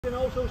You can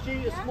also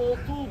see a small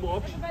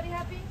toolbox. Everybody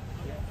happy?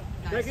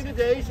 Back in the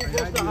days, it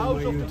was the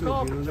house of the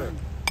carpenter.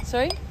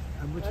 Sorry?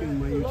 A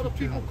lot of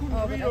people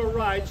couldn't read or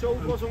write, so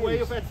it was a way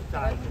of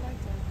advertising.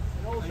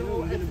 And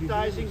also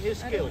advertising his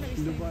skills.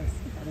 In Dubai.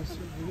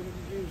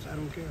 I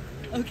don't care.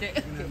 Okay.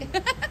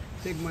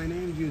 Take my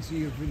name, you'll see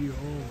your video.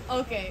 Oh.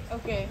 Okay,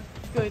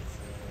 good.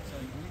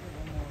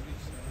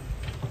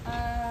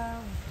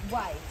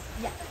 White,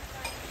 yeah.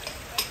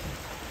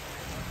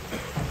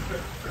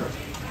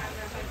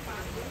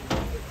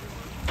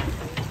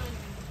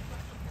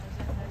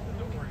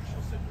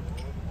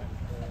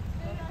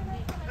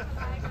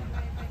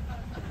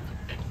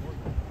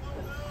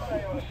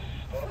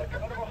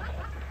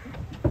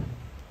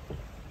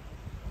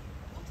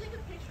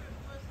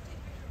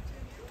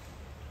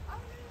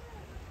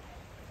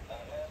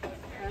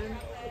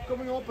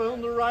 Coming up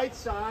on the right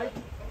side,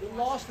 the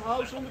last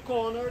house on the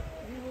corner,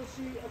 you will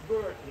see a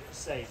bird with the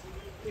same.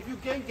 If you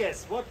can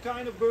guess what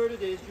kind of bird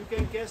it is, you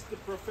can guess the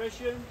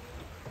profession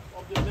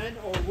of the man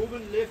or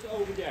woman lived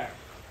over there.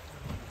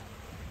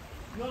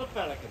 Not a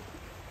pelican.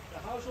 The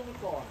house on the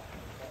corner.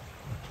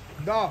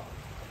 Dog.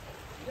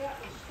 Yeah,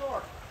 it's a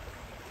stork.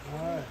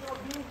 Alright.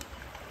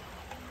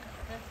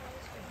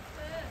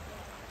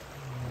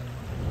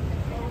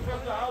 We've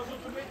got the house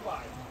of the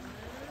midwife.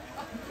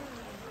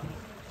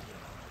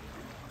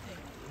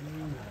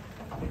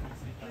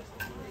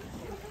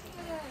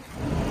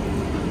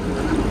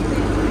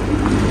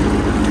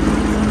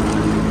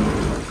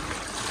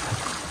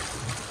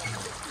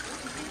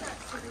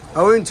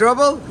 Are we in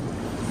trouble?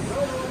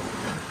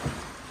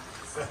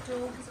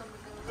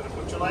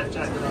 Put your life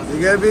jacket on.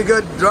 You gotta be a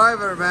good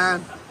driver,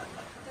 man.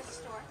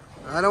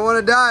 I don't want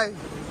to die.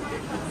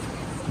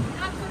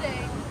 Not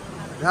today.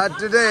 Not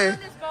today. Not on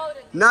this boat.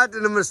 Not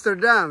in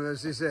Amesterdam,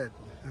 as she said.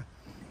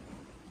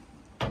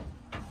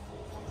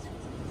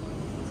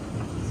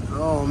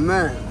 Oh,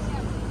 man.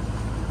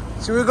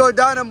 Should we go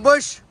down a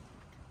bush?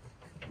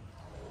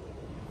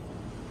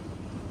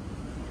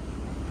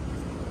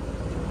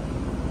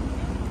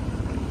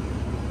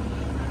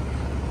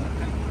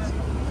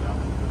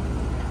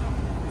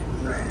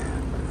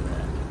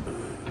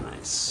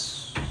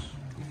 Nice.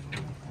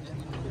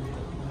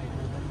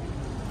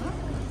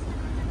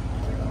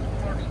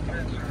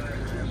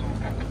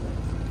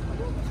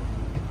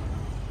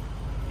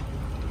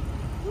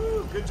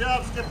 Good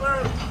job,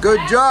 skipper.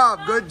 Good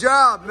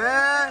job,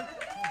 man.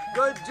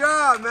 Good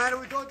job, man.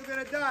 We thought you were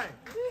gonna die,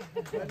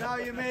 but now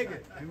you make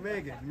it. You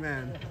make it,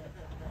 man.